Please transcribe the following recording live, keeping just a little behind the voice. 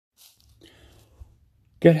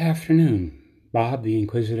Good afternoon, Bob the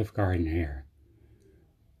Inquisitive Gardener here.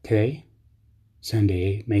 Today,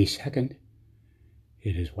 Sunday, May 2nd,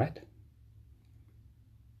 it is wet,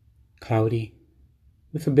 cloudy,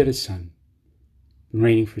 with a bit of sun. Been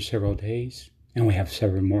raining for several days, and we have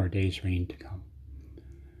several more days rain to come.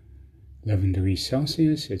 11 degrees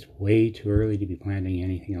Celsius, it's way too early to be planting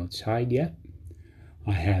anything outside yet.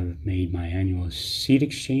 I have made my annual seed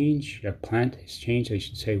exchange, plant exchange, I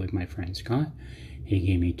should say, with my friend Scott. He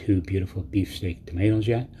gave me 2 beautiful beefsteak tomatoes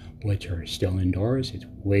yet, which are still indoors. It's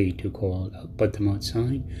way too cold. I'll put them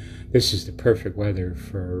outside. This is the perfect weather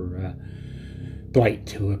for blight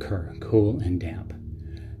to occur, cool and damp.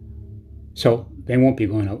 So they won't be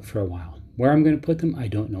going out for a while. Where I'm going to put them, I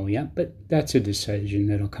don't know yet, but that's a decision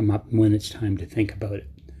that'll come up when it's time to think about it.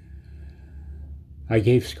 I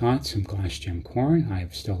gave Scott some glass gem corn. I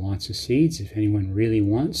have still lots of seeds. If anyone really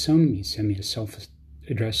wants some, you send me a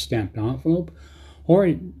self-addressed stamped envelope,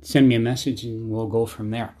 or send me a message and we'll go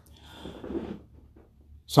from there.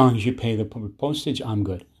 As long as you pay the postage, I'm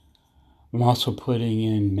good. I'm also putting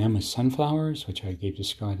in mammoth sunflowers, which I gave to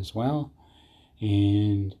Scott as well.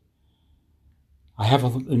 And I have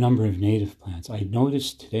a number of native plants. I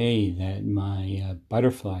noticed today that my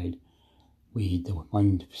butterfly weed, the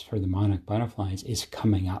one for the monarch butterflies, is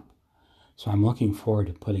coming up. So I'm looking forward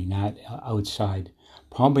to putting that outside,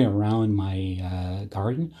 probably around my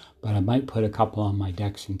garden, but I might put a couple on my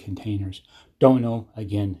decks and containers. Don't know,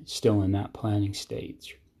 again, still in that planning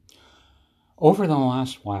stage. Over the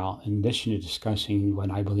last while, in addition to discussing what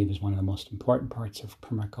I believe is one of the most important parts of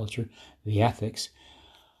permaculture, the ethics,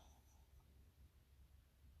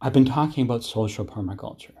 I've been talking about social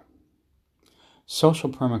permaculture. Social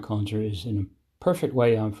permaculture is in a perfect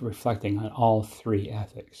way of reflecting on all 3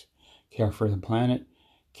 ethics. Care for the planet,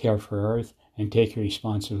 care for Earth, and take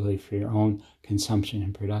responsibility for your own consumption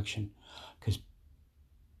and production. Because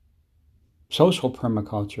social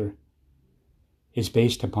permaculture is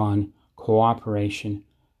based upon cooperation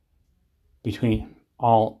between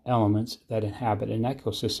all elements that inhabit an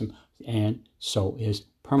ecosystem, and so is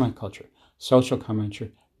permaculture. Social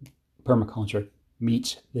permaculture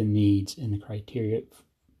meets the needs and the criteria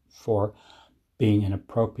for being an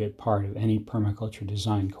appropriate part of any permaculture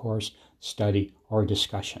design course, study, or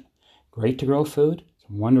discussion. Great to grow food. It's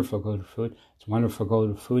wonderful to grow food. It's wonderful to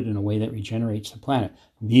grow food in a way that regenerates the planet.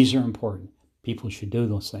 These are important. People should do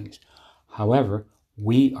those things. However,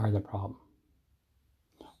 we are the problem.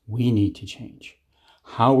 We need to change.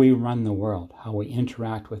 How we run the world, how we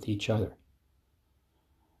interact with each other,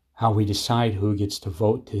 how we decide who gets to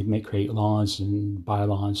vote to create laws and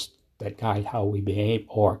bylaws that guide how we behave,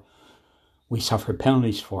 or we suffer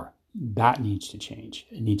penalties for. That needs to change.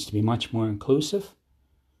 It needs to be much more inclusive.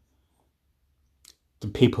 The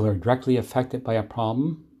people who are directly affected by a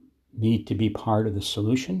problem need to be part of the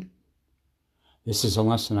solution. This is a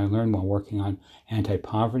lesson I learned while working on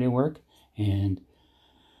anti-poverty work and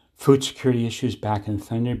food security issues back in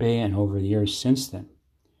Thunder Bay and over the years since then.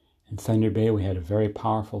 In Thunder Bay, we had a very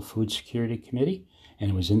powerful food security committee,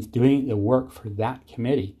 and it was in doing the work for that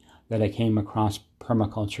committee that I came across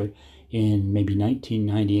permaculture in maybe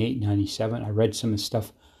 1998, 97. I read some of the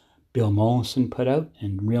stuff Bill Mollison put out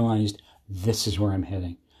and realized this is where I'm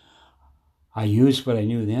heading. I used what I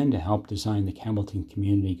knew then to help design the Campbellton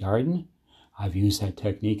Community Garden. I've used that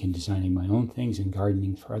technique in designing my own things and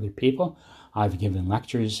gardening for other people. I've given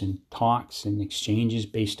lectures and talks and exchanges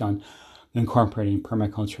based on incorporating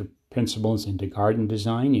permaculture principles into garden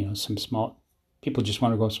design. Some small people just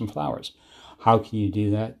want to grow some flowers. How can you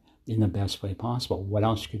do that in the best way possible? What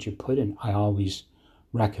else could you put in? I always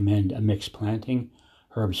recommend a mixed planting,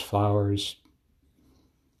 herbs, flowers,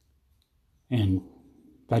 and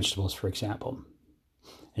vegetables, for example.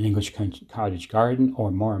 An English cottage garden,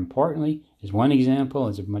 or more importantly, is one example,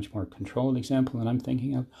 is a much more controlled example that I'm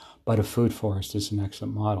thinking of, but a food forest is an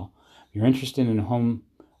excellent model. If you're interested in a home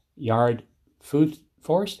yard food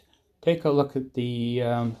forest, take a look at the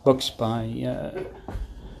books by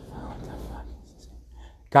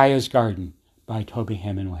Gaia's Garden by Toby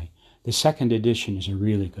Hemingway. The second edition is a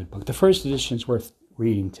really good book. The first edition is worth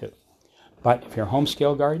reading too. But if you're a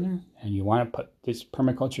home-scale gardener and you want to put this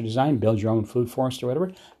permaculture design, build your own food forest or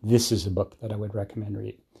whatever, this is a book that I would recommend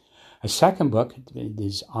reading. A second book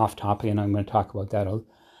is off topic, and I'm going to talk about that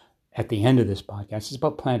at the end of this podcast. It's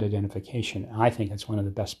about plant identification. I think it's one of the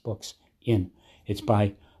best books in. It's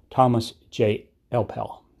by Thomas J.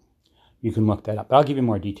 Elpel. You can look that up. I'll give you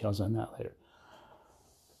more details on that later.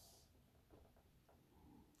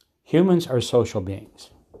 Humans are social beings.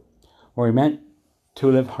 We're meant to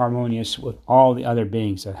live harmonious with all the other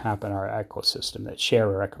beings that happen in our ecosystem, that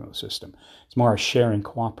share our ecosystem. It's more a sharing,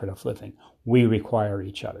 cooperative living. We require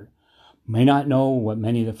each other. May not know what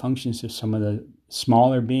many of the functions of some of the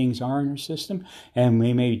smaller beings are in our system, and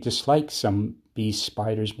we may dislike some bees,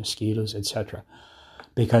 spiders, mosquitoes, etc.,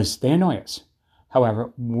 because they annoy us.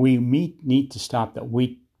 However, we need to stop that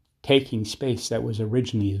we taking space that was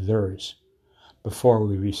originally theirs before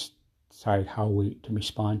we decide how to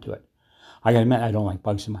respond to it. I gotta admit, I don't like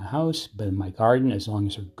bugs in my house, but in my garden, as long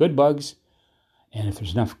as they're good bugs, and if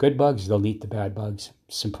there's enough good bugs, they'll eat the bad bugs.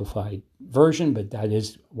 Simplified version, but that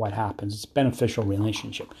is what happens. It's a beneficial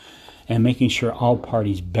relationship. And making sure all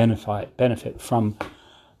parties benefit from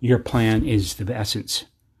your plan is the essence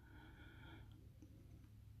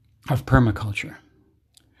of permaculture.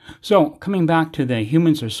 So, coming back to the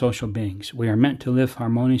humans are social beings. We are meant to live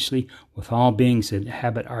harmoniously with all beings that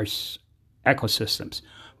inhabit our ecosystems.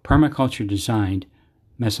 Permaculture designed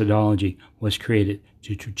methodology was created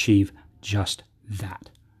to achieve just that.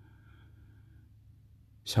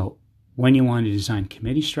 So, when you want to design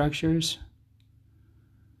committee structures,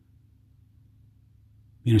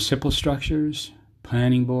 municipal structures,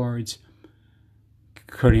 planning boards,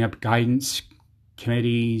 creating up guidance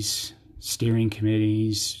committees, steering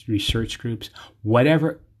committees, research groups,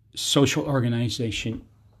 whatever social organization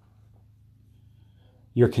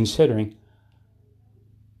you're considering,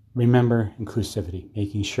 remember inclusivity,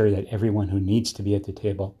 making sure that everyone who needs to be at the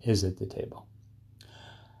table is at the table.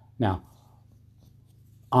 Now,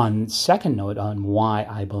 on second note on why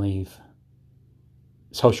I believe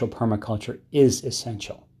social permaculture is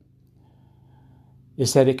essential,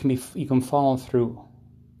 is that you can follow through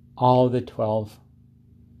all of the 12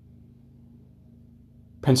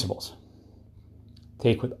 principles.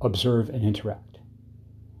 Take with observe and interact.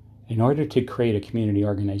 In order to create a community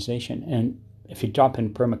organization, and if you drop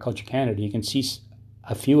in Permaculture Canada, you can see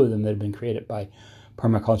a few of them that have been created by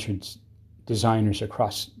permaculture designers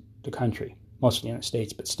across the country, mostly in the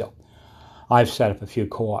States, but still. I've set up a few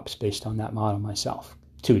co-ops based on that model myself,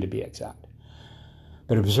 2 to be exact.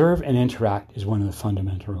 But observe and interact is one of the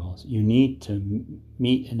fundamental rules. You need to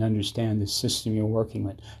meet and understand the system you're working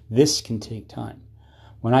with. This can take time.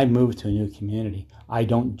 When I move to a new community, I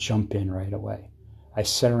don't jump in right away. I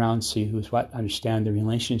sit around, see who's what, understand the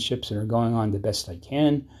relationships that are going on the best I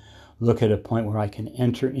can, look at a point where I can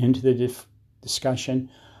enter into the discussion,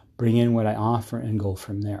 bring in what I offer, and go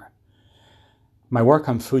from there. My work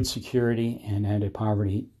on food security and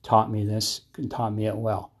anti-poverty taught me this, and taught me it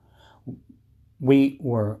well. We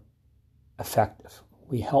were effective.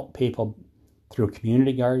 We helped people through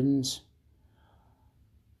community gardens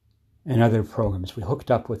and other programs. We hooked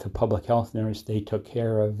up with a public health nurse. They took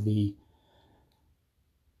care of the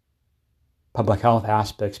public health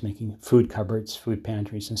aspects, making food cupboards, food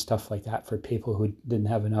pantries, and stuff like that for people who didn't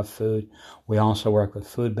have enough food. We also work with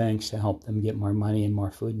food banks to help them get more money and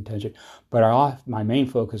more food intention. But my main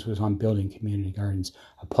focus was on building community gardens,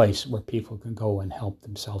 a place where people can go and help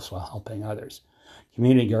themselves while helping others.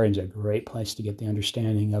 Community gardens are a great place to get the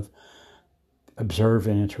understanding of observe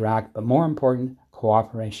and interact, but more important,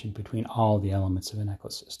 cooperation between all the elements of an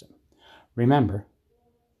ecosystem. Remember,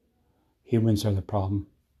 humans are the problem.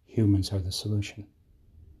 Humans are the solution.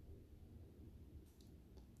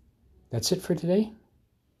 That's it for today.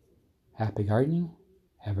 Happy gardening.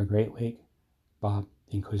 Have a great week. Bob,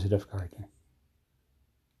 the Inquisitive Gardener.